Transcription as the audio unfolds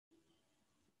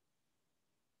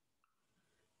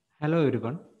Hello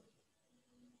everyone.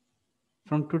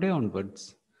 From today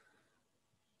onwards,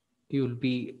 you will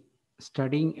be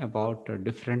studying about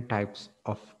different types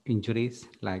of injuries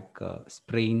like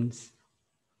sprains,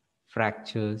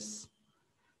 fractures,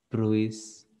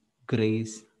 bruise,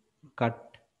 graze,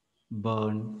 cut,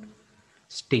 burn,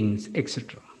 stings,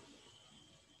 etc.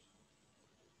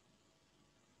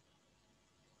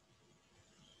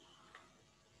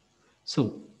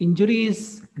 So, injury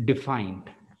is defined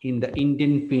in the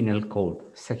Indian Penal Code,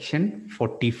 section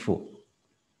 44.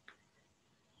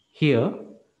 Here,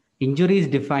 injury is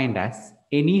defined as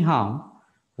any harm,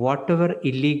 whatever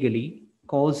illegally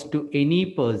caused to any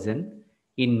person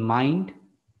in mind,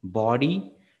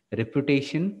 body,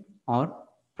 reputation, or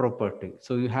property.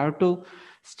 So you have to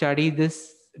study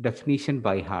this definition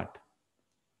by heart.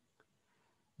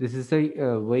 This is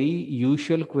a very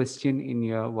usual question in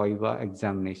your Viva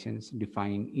examinations,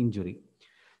 define injury.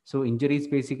 So injury is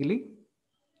basically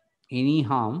any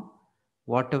harm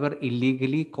whatever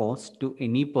illegally caused to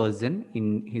any person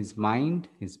in his mind,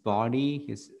 his body,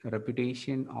 his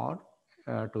reputation, or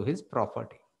to his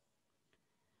property.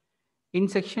 In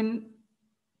section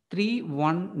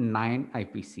 319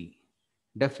 IPC,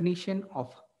 definition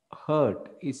of hurt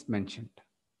is mentioned.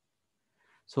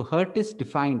 So hurt is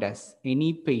defined as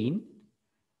any pain,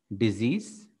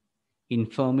 disease,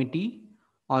 infirmity,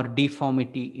 or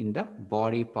deformity in the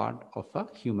body part of a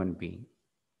human being.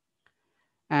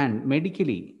 And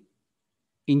medically,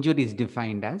 injury is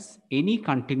defined as any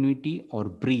continuity or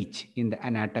breach in the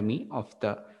anatomy of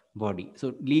the body.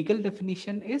 So legal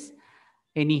definition is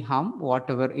any harm,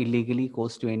 whatever illegally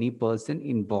caused to any person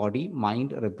in body,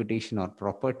 mind, reputation, or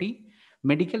property.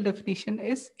 Medical definition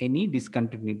is any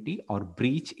discontinuity or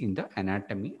breach in the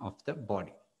anatomy of the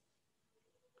body.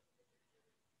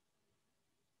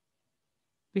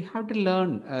 We have to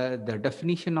learn the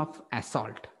definition of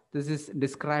assault. This is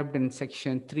described in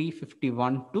section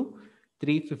 351 to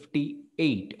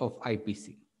 358 of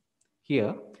IPC.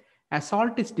 Here,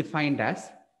 assault is defined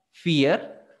as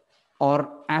fear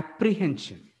or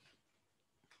apprehension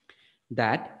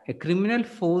that a criminal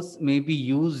force may be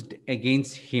used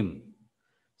against him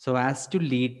so as to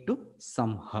lead to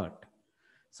some hurt.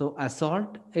 So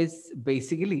assault is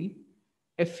basically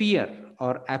a fear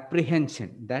or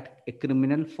apprehension that a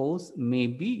criminal force may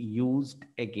be used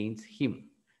against him.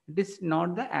 It is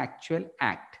not the actual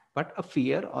act, but a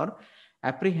fear or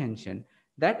apprehension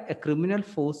that a criminal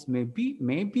force may be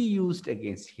used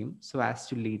against him so as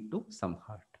to lead to some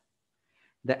hurt.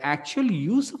 The actual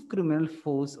use of criminal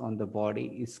force on the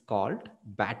body is called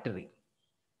battery.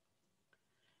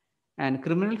 And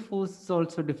criminal force is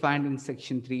also defined in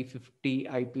section 350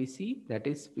 IPC, that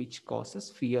is, which causes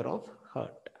fear of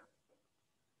hurt.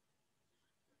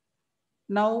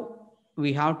 Now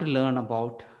we have to learn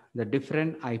about the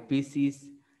different IPCs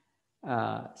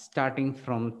starting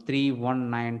from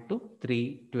 319 to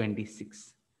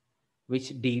 326,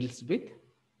 which deals with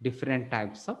different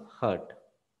types of hurt.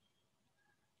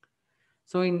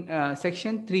 So in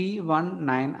section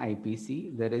 319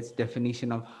 IPC, there is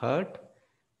definition of hurt.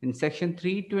 In section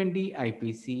 320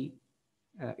 IPC,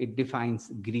 it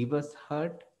defines grievous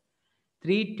hurt.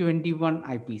 321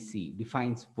 IPC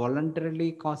defines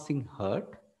voluntarily causing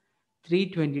hurt.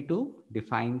 322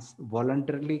 defines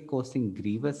voluntarily causing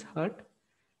grievous hurt.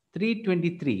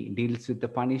 323 deals with the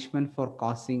punishment for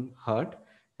causing hurt,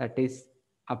 that is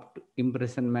up to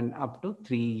imprisonment up to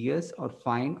 3 years or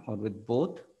fine or with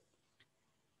both.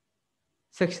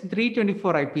 Section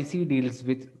 324 IPC deals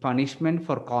with punishment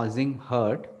for causing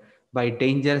hurt by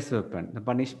dangerous weapon. The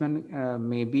punishment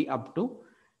may be up to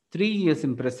 3 years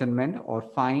imprisonment or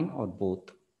fine or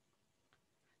both.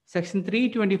 Section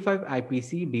 325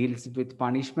 IPC deals with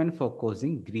punishment for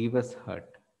causing grievous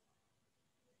hurt.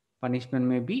 Punishment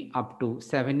may be up to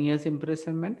 7 years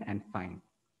imprisonment and fine.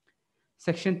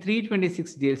 Section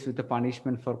 326 deals with the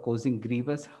punishment for causing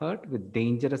grievous hurt with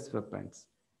dangerous weapons.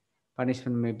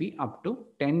 Punishment may be up to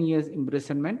 10 years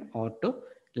imprisonment or to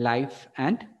life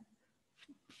and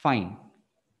fine.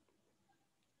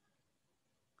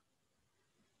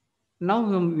 Now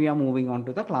we are moving on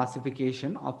to the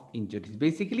classification of injuries.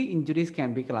 Basically, injuries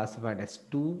can be classified as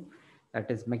two,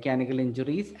 that is mechanical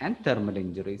injuries and thermal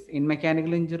injuries. In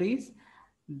mechanical injuries,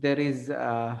 there is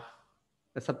a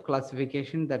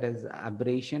subclassification, that is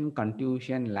abrasion,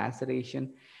 contusion,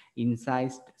 laceration,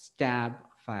 incised, stab,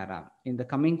 firearm. In the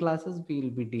coming classes, we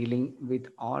will be dealing with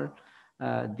all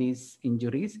these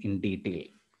injuries in detail.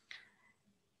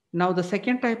 Now, the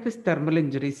second type is thermal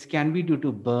injuries, can be due to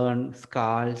burn,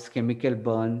 scalds, chemical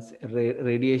burns,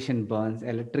 radiation burns,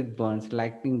 electric burns,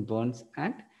 lightning burns,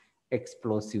 and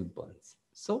explosive burns.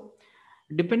 So,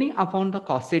 Depending upon the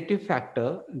causative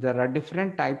factor, there are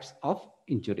different types of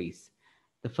injuries.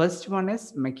 The first one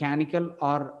is mechanical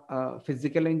or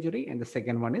physical injury, and the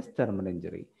second one is thermal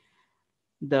injury.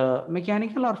 The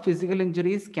mechanical or physical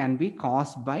injuries can be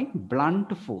caused by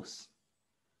blunt force.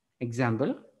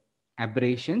 Example,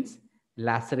 abrasions,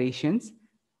 lacerations,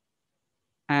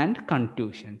 and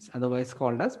contusions, otherwise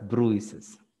called as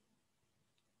bruises.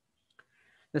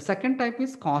 The second type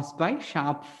is caused by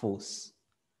sharp force.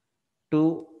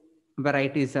 Two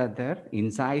varieties are there: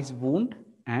 incised wound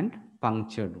and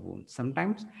punctured wound.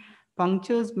 Sometimes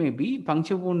puncture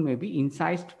wound may be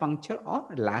incised puncture or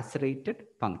lacerated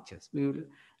punctures. We will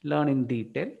learn in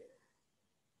detail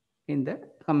in the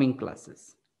coming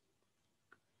classes.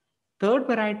 Third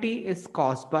variety is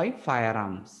caused by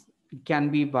firearms. It can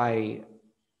be by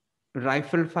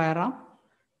rifle firearm,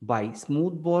 by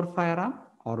smoothbore firearm,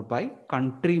 or by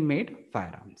country-made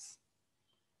firearms.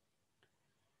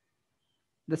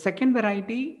 The second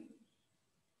variety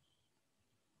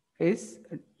is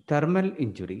thermal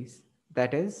injuries.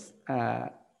 That is,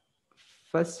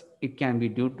 first it can be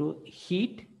due to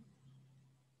heat.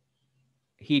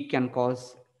 Heat can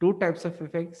cause two types of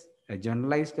effects: a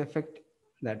generalized effect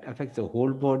that affects the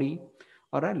whole body,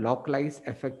 or a localized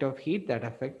effect of heat that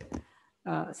affect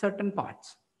certain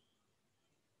parts.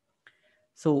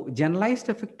 So generalized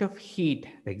effect of heat,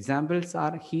 the examples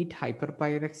are heat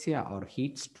hyperpyrexia or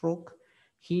heat stroke,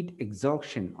 heat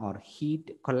exhaustion or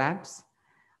heat collapse,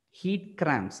 heat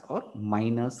cramps or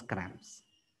minus cramps.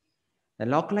 The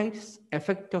localized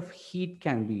effect of heat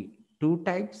can be two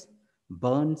types: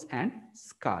 burns and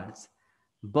scalds.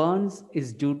 Burns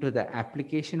is due to the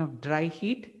application of dry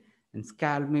heat, and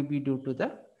scald may be due to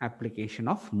the application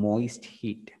of moist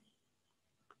heat.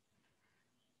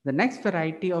 The next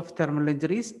variety of thermal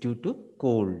injury is due to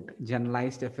cold.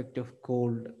 Generalized effect of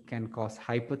cold can cause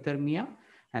hypothermia,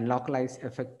 and localized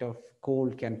effect of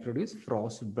cold can produce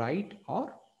frostbite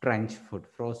or trench foot.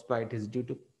 Frostbite is due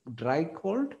to dry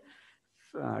cold,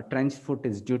 trench foot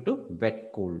is due to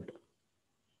wet cold.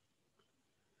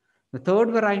 The third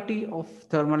variety of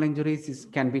thermal injuries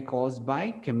can be caused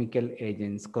by chemical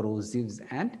agents, corrosives,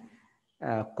 and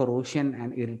corrosion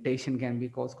and irritation can be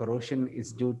caused. Corrosion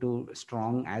is due to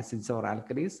strong acids or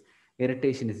alkalis.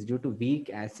 Irritation is due to weak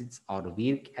acids or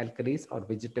weak alkalis or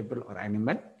vegetable or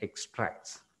animal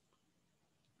extracts.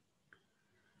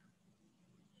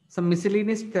 Some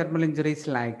miscellaneous thermal injuries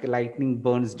like lightning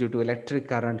burns due to electric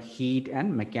current, heat,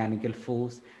 and mechanical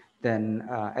force. Then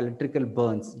electrical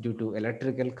burns due to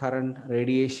electrical current,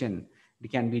 radiation. It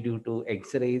can be due to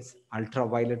X-rays,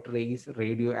 ultraviolet rays,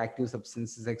 radioactive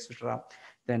substances, etc.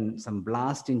 Then some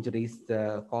blast injuries.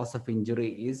 The cause of injury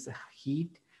is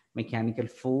heat, mechanical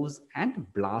force, and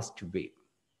blast wave.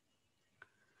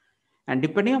 And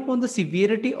depending upon the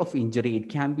severity of injury, it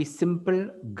can be simple,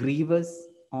 grievous,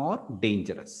 or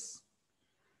dangerous.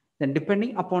 Then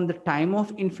depending upon the time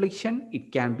of infliction,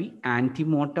 it can be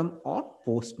antemortem or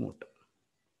postmortem.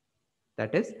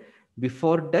 That is,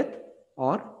 before death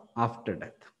or after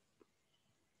death.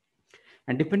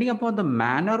 And depending upon the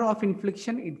manner of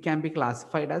infliction, it can be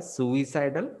classified as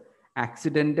suicidal,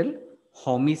 accidental,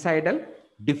 homicidal,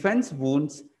 defense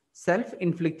wounds,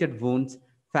 self-inflicted wounds,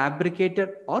 fabricated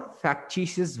or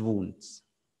factitious wounds.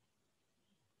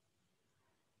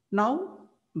 Now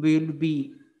we will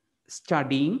be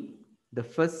studying the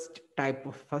first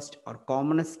or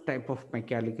commonest type of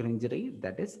mechanical injury,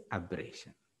 that is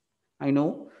abrasion. I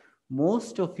know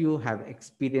most of you have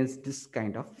experienced this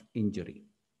kind of injury.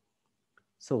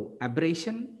 So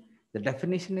abrasion, the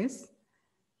definition is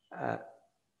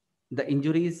the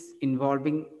injuries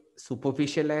involving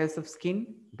superficial layers of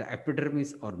skin, the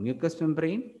epidermis or mucous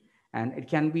membrane, and it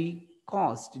can be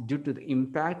caused due to the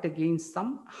impact against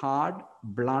some hard,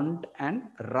 blunt, and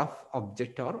rough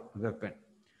object or weapon.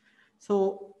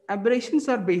 So abrasions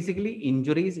are basically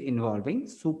injuries involving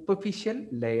superficial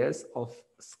layers of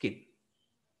skin.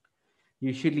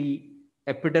 Usually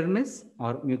epidermis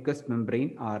or mucous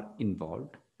membrane are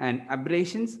involved, and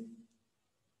abrasions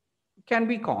can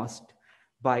be caused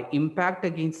by impact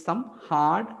against some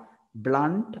hard,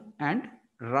 blunt, and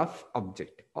rough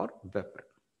object or weapon.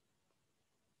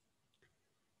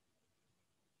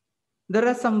 There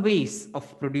are some ways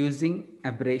of producing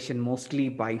abrasion, mostly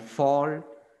by fall,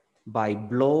 by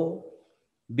blow,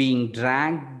 being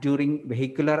dragged during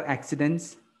vehicular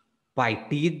accidents, by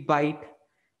teeth bite,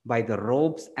 by the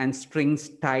ropes and strings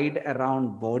tied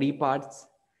around body parts,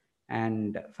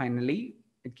 and finally,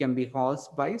 it can be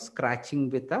caused by scratching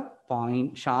with a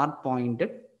sharp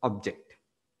pointed object.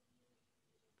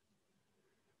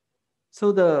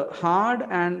 So the hard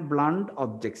and blunt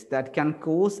objects that can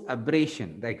cause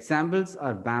abrasion, the examples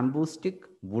are bamboo stick,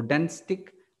 wooden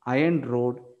stick, iron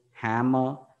rod,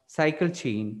 hammer, cycle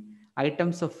chain,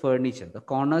 items of furniture, the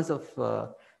corners of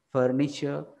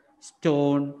furniture,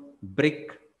 stone,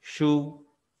 brick, shoe,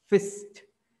 fist,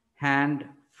 hand,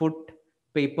 foot,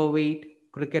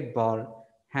 paperweight, cricket ball,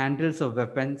 handles of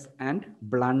weapons, and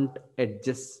blunt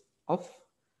edges of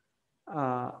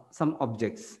some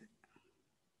objects.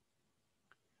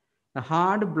 The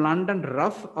hard, blunt, and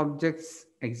rough objects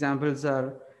examples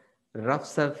are rough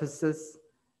surfaces,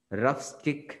 rough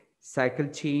stick, cycle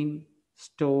chain,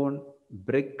 stone,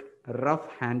 brick, rough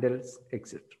handles,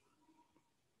 etc.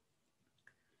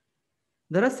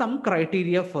 There are some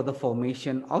criteria for the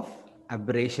formation of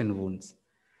abrasion wounds.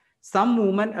 Some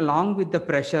movement along with the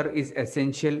pressure is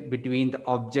essential between the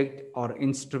object or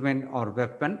instrument or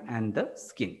weapon and the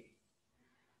skin.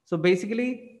 So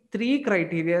basically, three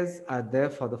criteria are there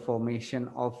for the formation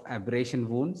of abrasion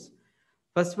wounds.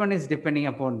 First one is depending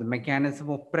upon the mechanism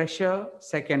of pressure,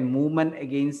 second movement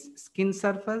against skin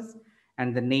surface,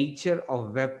 and the nature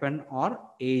of weapon or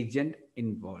agent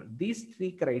involved. These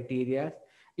three criteria,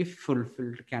 if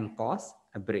fulfilled, can cause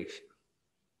abrasion.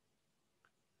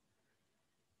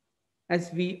 As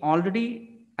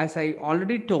I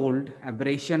already told,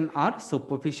 abrasion are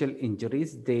superficial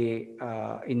injuries. They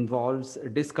involves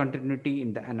discontinuity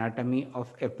in the anatomy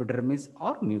of epidermis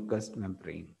or mucous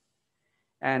membrane.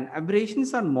 And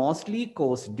abrasions are mostly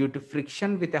caused due to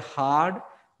friction with a hard,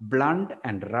 blunt,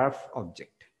 and rough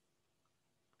object.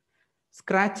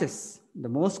 Scratches, the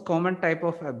most common type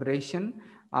of abrasion,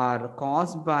 are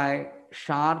caused by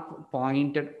sharp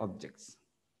pointed objects.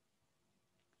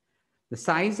 The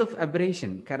size of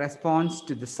abrasion corresponds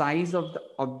to the size of the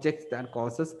object that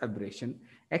causes abrasion,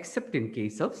 except in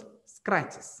case of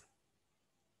scratches.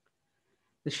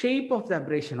 The shape of the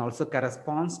abrasion also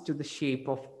corresponds to the shape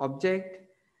of object,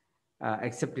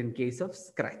 except in case of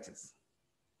scratches.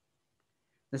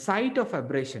 The site of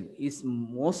abrasion is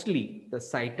mostly the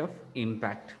site of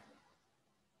impact.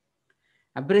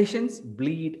 Abrasions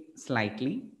bleed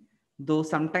slightly, though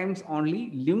sometimes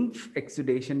only lymph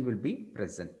exudation will be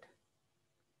present.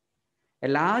 A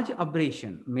large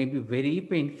abrasion may be very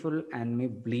painful and may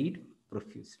bleed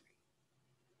profusely.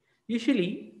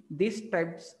 Usually, these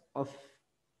types of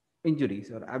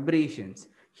injuries or abrasions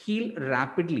heal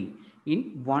rapidly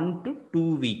in 1 to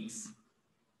 2 weeks.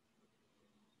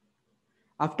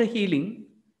 After healing,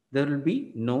 there will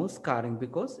be no scarring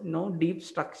because no deep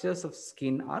structures of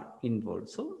skin are involved.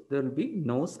 So, there will be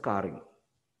no scarring.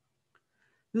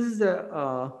 This is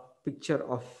a picture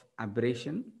of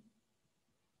abrasion.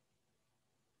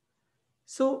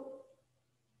 So,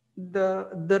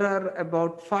 there are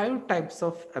about 5 types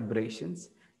of abrasions.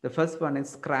 The first one is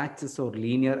scratches or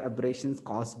linear abrasions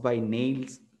caused by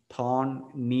nails, thorn,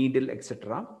 needle,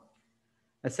 etc.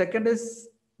 The second is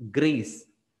graze.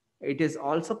 It is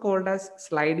also called as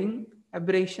sliding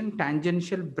abrasion,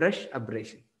 tangential brush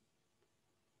abrasion.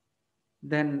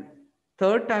 Then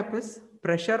third type is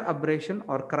pressure abrasion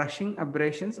or crushing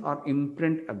abrasions or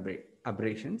imprint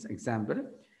abrasions. Example,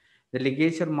 the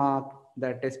ligature mark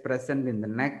that is present in the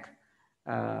neck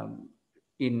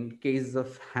in cases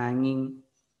of hanging,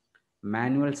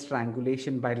 manual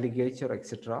strangulation by ligature,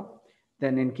 etc.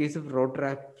 Then in case of road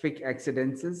traffic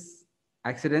accidents,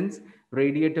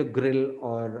 radiator grill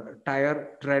or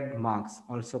tire tread marks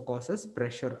also causes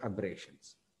pressure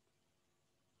abrasions.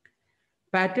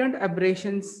 Patterned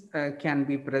abrasions can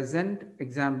be present.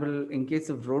 Example, in case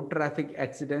of road traffic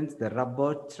accidents, the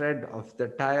rubber thread of the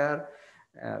tire,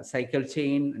 cycle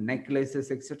chain,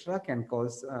 necklaces, etc. can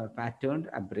cause patterned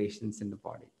abrasions in the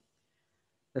body.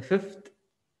 The fifth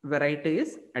variety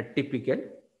is atypical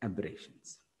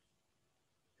abrasions.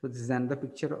 So this is another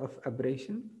picture of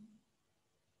abrasion.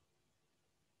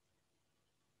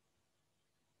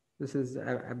 This is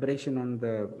abrasion on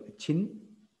the chin.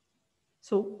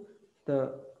 So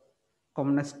the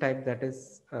commonest type, that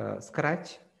is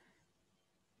scratch.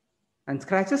 And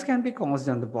scratches can be caused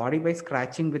on the body by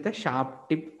scratching with a sharp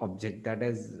tip object, that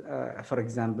is, for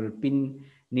example, pin,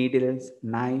 needles,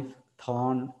 knife,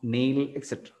 thorn, nail,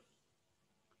 etc.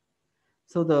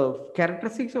 So the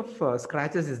characteristics of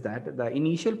scratches is that the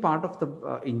initial part of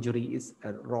the injury is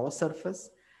a raw surface.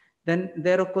 Then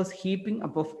there occurs heaping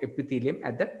up of epithelium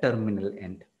at the terminal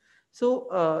end.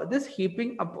 So this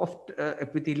heaping up of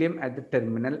epithelium at the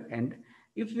terminal end,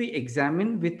 if we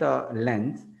examine with a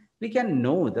lens, we can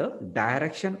know the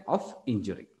direction of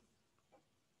injury.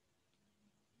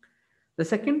 The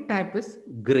second type is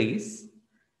graze.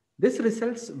 This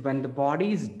results when the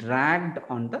body is dragged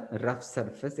on the rough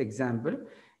surface. Example,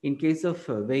 In case of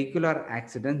vehicular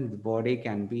accident, the body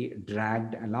can be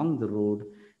dragged along the road,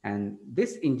 and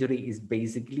this injury is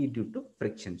basically due to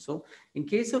friction. So in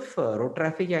case of road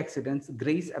traffic accidents,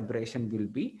 graze abrasion will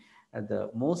be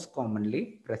the most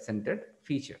commonly presented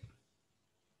feature.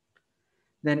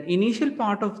 Then initial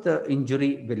part of the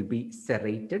injury will be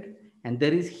serrated, and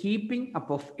there is heaping up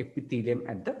of epithelium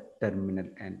at the terminal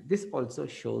end. This also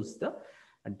shows the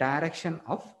direction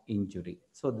of injury.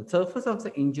 So the surface of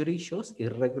the injury shows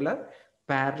irregular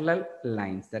parallel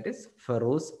lines, that is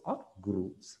furrows or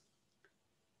grooves.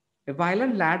 A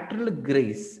violent lateral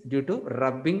graze due to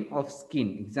rubbing of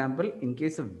skin, example in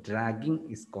case of dragging,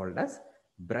 is called as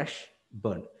brush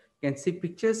burn. You can see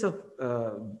pictures of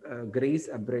graze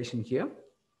abrasion here.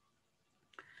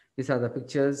 These are the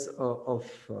pictures of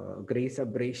graze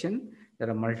abrasion.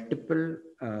 There are multiple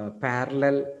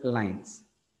parallel lines.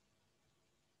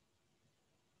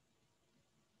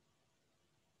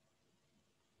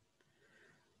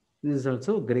 This is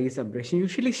also graze abrasion,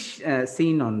 usually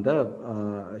seen on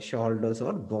the shoulders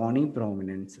or bony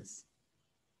prominences.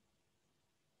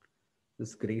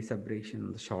 This graze abrasion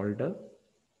on the shoulder.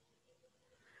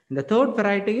 And the third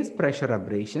variety is pressure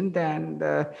abrasion. Then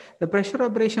the pressure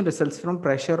abrasion results from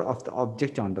pressure of the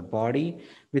object on the body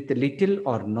with little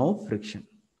or no friction.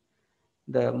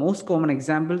 The most common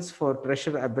examples for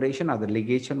pressure abrasion are the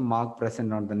ligation mark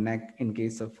present on the neck in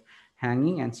case of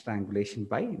hanging and strangulation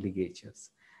by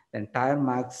ligatures. Then tire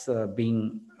marks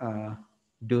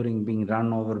during being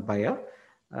run over by a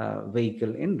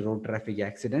vehicle in road traffic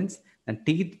accidents, and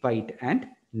teeth bite and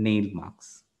nail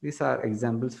marks. These are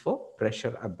examples for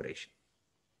pressure abrasion.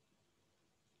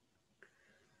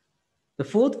 The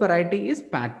fourth variety is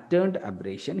patterned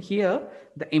abrasion. Here,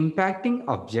 the impacting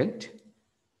object,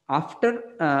 after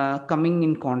coming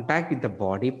in contact with the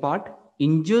body part,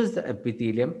 injures the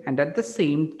epithelium and at the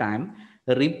same time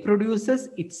reproduces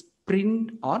its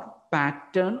print or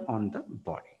pattern on the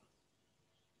body.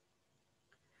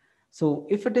 So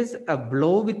if it is a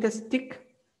blow with a stick,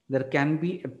 there can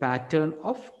be a pattern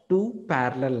of two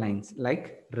parallel lines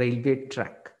like railway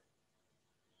track.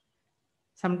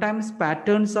 Sometimes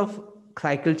patterns of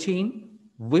cycle chain,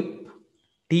 whip,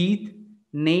 teeth,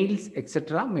 nails,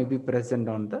 etc. may be present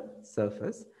on the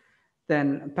surface.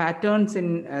 Then patterns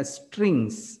in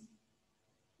strings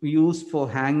used for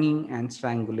hanging and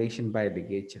strangulation by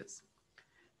ligatures.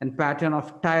 And pattern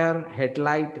of tire,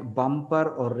 headlight, bumper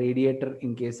or radiator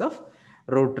in case of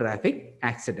road traffic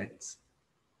accidents.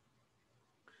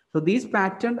 So these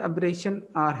patterned abrasion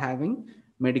are having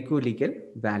medico-legal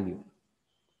value.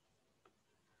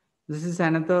 This is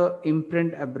another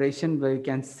imprint abrasion where you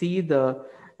can see the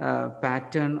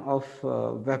pattern of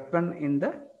weapon in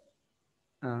the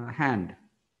hand.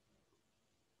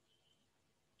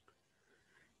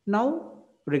 Now,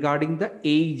 regarding the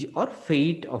age or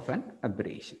fate of an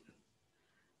abrasion.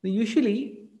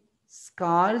 Usually,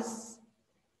 scars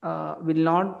will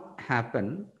not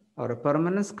happen, or a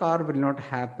permanent scar will not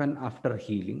happen after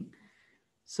healing.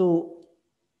 So,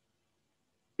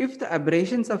 if the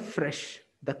abrasions are fresh,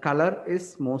 the color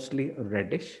is mostly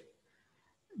reddish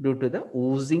due to the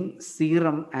oozing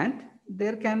serum, and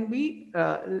there can be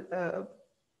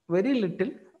very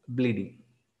little bleeding.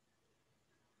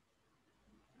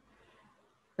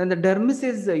 Then the dermis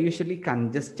is usually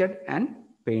congested and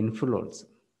painful also.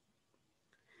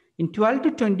 In 12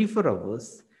 to 24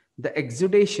 hours, the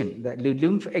exudation, the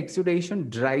lymph exudation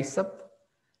dries up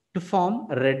to form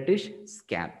a reddish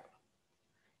scab.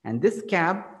 And this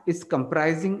scab is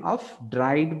comprising of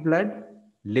dried blood,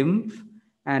 lymph,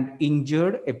 and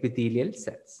injured epithelial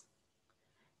cells.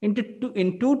 In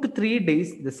 2 to 3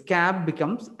 days, the scab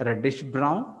becomes reddish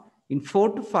brown. In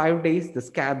 4 to 5 days, the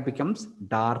scab becomes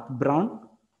dark brown.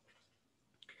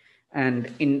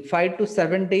 And in 5 to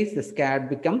 7 days, the scab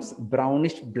becomes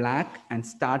brownish black and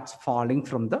starts falling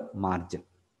from the margin.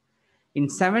 In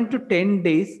 7 to 10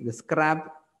 days, the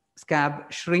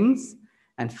scab shrinks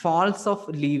and falls off,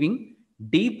 leaving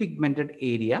depigmented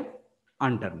area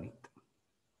underneath.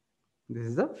 This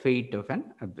is the fate of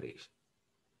an abrasion.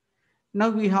 Now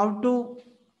we have to,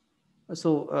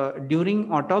 during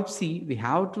autopsy, we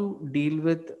have to deal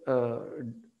with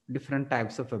different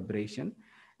types of abrasion.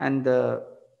 And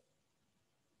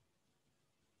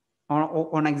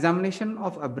on examination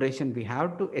of abrasion, we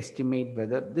have to estimate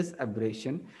whether this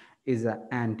abrasion is an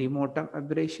antemortem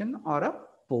abrasion or a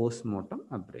postmortem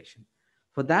abrasion.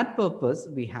 For that purpose,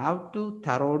 we have to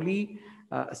thoroughly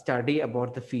study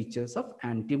about the features of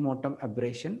antemortem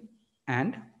abrasion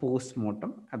and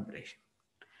postmortem abrasion.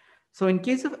 So in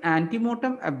case of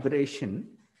antemortem abrasion,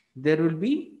 there will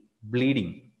be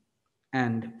bleeding,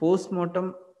 and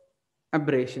postmortem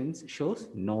abrasions shows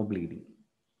no bleeding.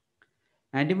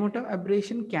 Antemortem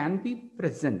abrasion can be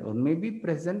present or may be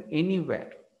present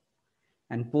anywhere,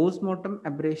 and postmortem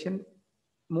abrasion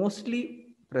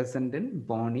mostly present in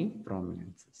bony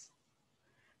prominences.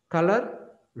 Color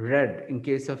red in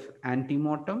case of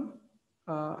antemortem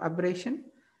abrasion,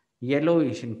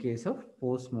 yellowish in case of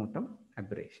postmortem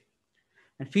abrasion.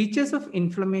 And features of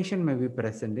inflammation may be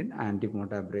present in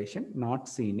antemortem abrasion, not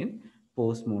seen in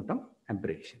postmortem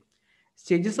abrasion.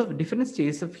 Stages of different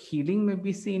stages of healing may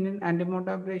be seen in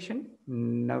antemortem abrasion,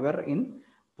 never in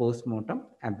postmortem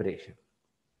abrasion.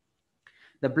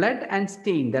 The blood and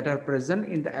stain that are present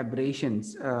in the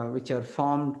abrasions, which are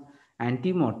formed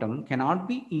antemortem, cannot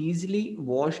be easily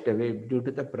washed away due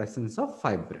to the presence of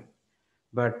fibrin.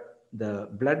 But the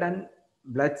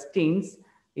blood stains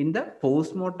in the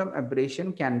postmortem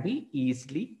abrasion can be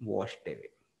easily washed away.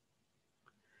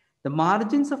 The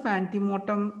margins of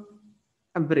antemortem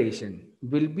abrasion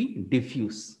will be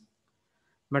diffuse,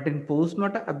 but in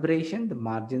postmortem abrasion, the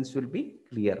margins will be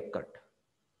clear cut.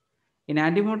 In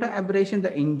antemortem abrasion,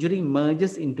 the injury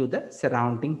merges into the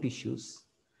surrounding tissues.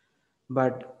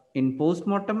 But in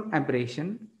postmortem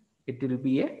abrasion, it will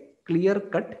be a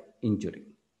clear-cut injury.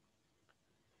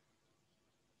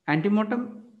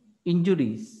 Antemortem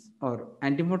injuries or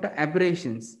antemortem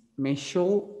abrasions may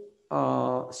show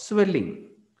swelling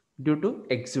due to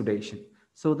exudation.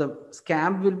 So the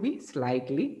scab will be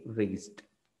slightly raised.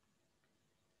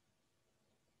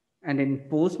 And in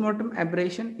postmortem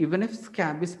abrasion, even if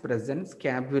scab is present,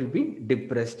 scab will be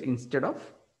depressed instead of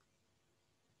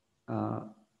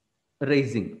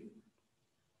raising.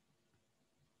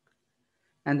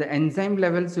 And the enzyme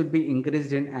levels will be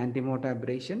increased in antemortem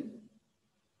abrasion,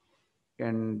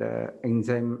 and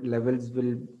enzyme levels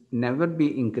will never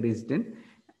be increased in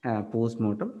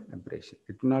postmortem abrasion.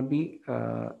 It will not be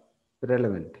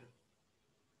relevant.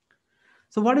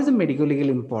 So what is the medico-legal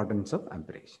importance of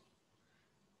abrasion?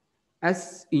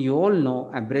 As you all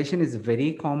know, abrasion is a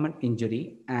very common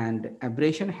injury, and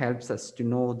abrasion helps us to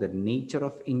know the nature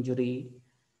of injury,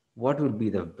 what will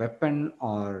be the weapon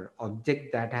or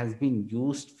object that has been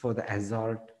used for the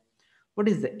assault, what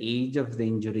is the age of the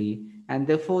injury, and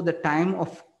therefore the time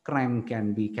of crime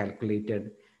can be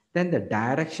calculated. Then the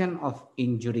direction of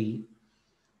injury,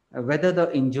 whether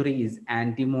the injury is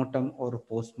antemortem or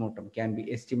postmortem can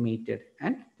be estimated,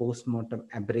 and postmortem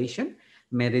abrasion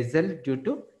may result due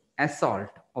to assault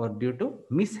or due to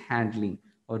mishandling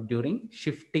or during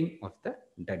shifting of the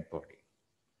dead body.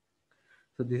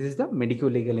 So this is the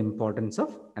medico-legal importance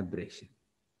of abrasion.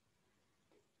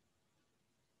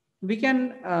 We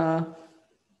can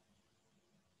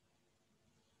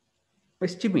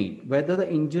estimate whether the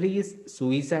injury is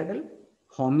suicidal,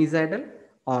 homicidal,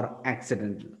 or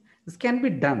accidental. This can be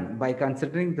done by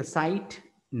considering the site,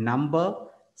 number,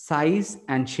 size,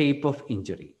 and shape of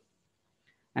injury.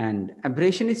 And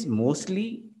abrasion is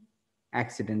mostly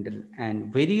accidental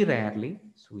and very rarely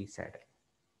suicidal.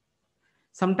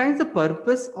 Sometimes the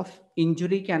purpose of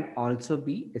injury can also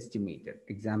be estimated.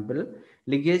 Example,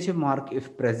 ligature mark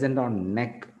if present on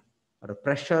neck, or a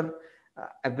pressure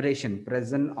abrasion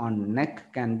present on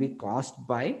neck can be caused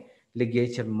by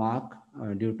ligature mark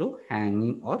due to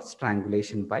hanging or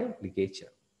strangulation by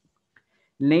ligature.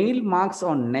 Nail marks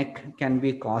on neck can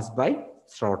be caused by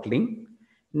throttling.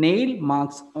 Nail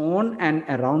marks on and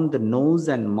around the nose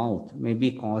and mouth may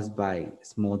be caused by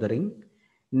smothering.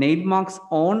 Nail marks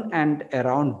on and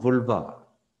around vulva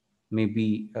may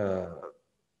be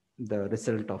the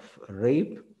result of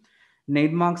rape.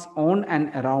 Nail marks on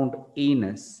and around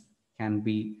anus can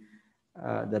be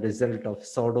the result of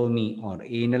sodomy or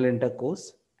anal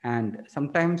intercourse. And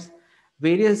sometimes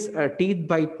various teeth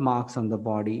bite marks on the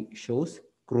body shows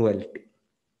cruelty.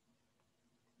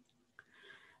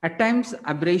 At times,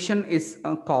 abrasion is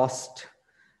caused,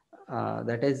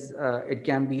 that is, it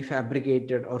can be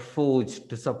fabricated or forged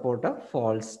to support a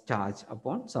false charge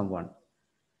upon someone.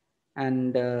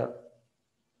 And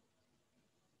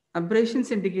abrasions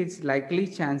indicates likely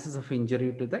chances of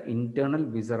injury to the internal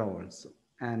viscera also.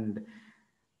 And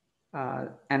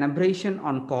an abrasion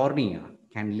on cornea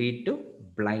can lead to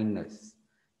blindness,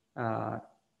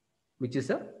 which is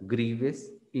a grievous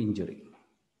injury.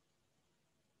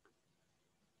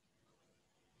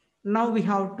 Now we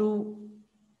have to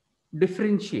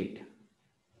differentiate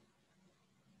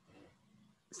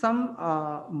some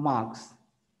marks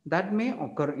that may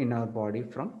occur in our body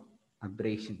from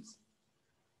abrasions.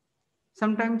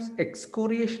 Sometimes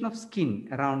excoriation of skin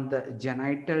around the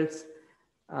genitals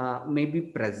may be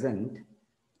present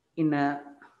in a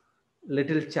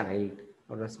little child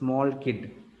or a small kid,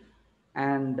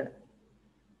 and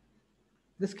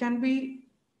this can be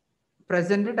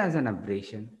presented as an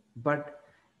abrasion, but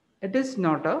it is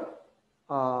not a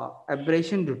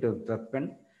abrasion due to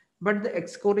weapon, but the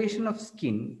excoriation of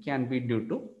skin can be due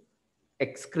to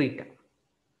excreta.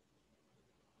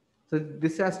 So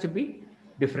this has to be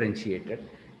differentiated.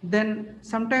 Then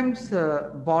sometimes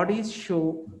bodies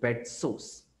show bed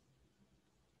sores.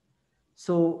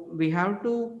 So we have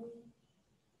to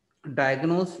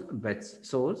diagnose bed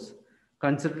sores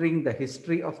considering the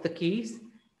history of the case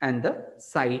and the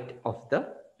site of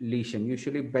the lesion.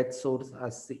 Usually bed sores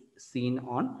are seen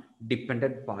on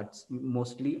dependent parts,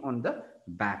 mostly on the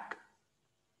back.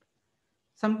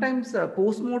 Sometimes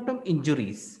postmortem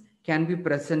injuries can be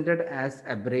presented as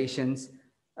abrasions,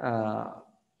 uh,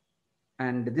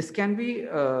 and this can be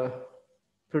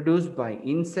produced by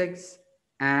insects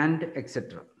and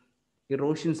etc.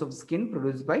 Erosions of skin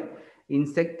produced by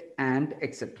insect and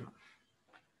etc.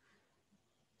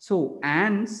 So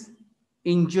ants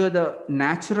injure the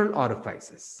natural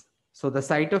orifices. So the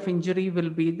site of injury will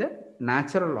be the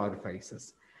natural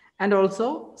orifices. And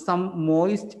also some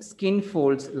moist skin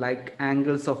folds like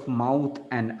angles of mouth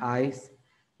and eyes,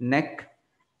 neck,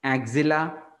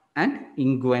 axilla, and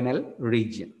inguinal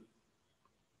region.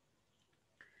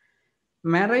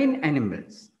 Marine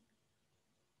animals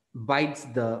bites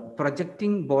the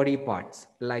projecting body parts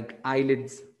like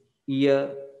eyelids,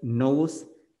 ear, nose,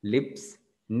 lips,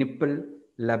 nipple,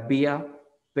 labia,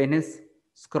 penis,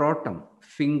 scrotum,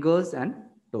 fingers, and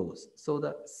toes. So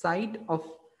the site of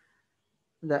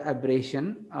the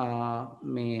abrasion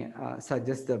may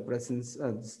suggest the presence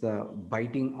of the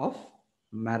biting of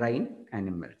marine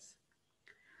animals.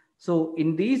 So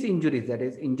in these injuries, that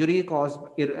is injury caused,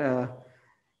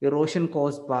 erosion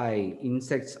caused by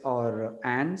insects or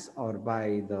ants or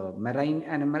by the marine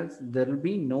animals, there will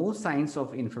be no signs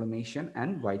of inflammation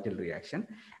and vital reaction.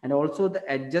 And also the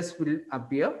edges will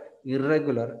appear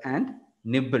irregular and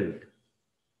nibbled.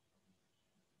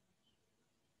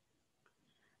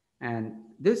 And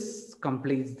this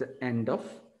completes the end of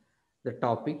the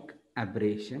topic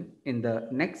abrasion. In the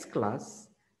next class,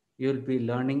 you'll be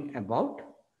learning about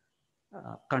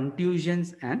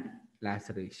contusions and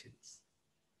lacerations.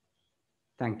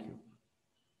 Thank you.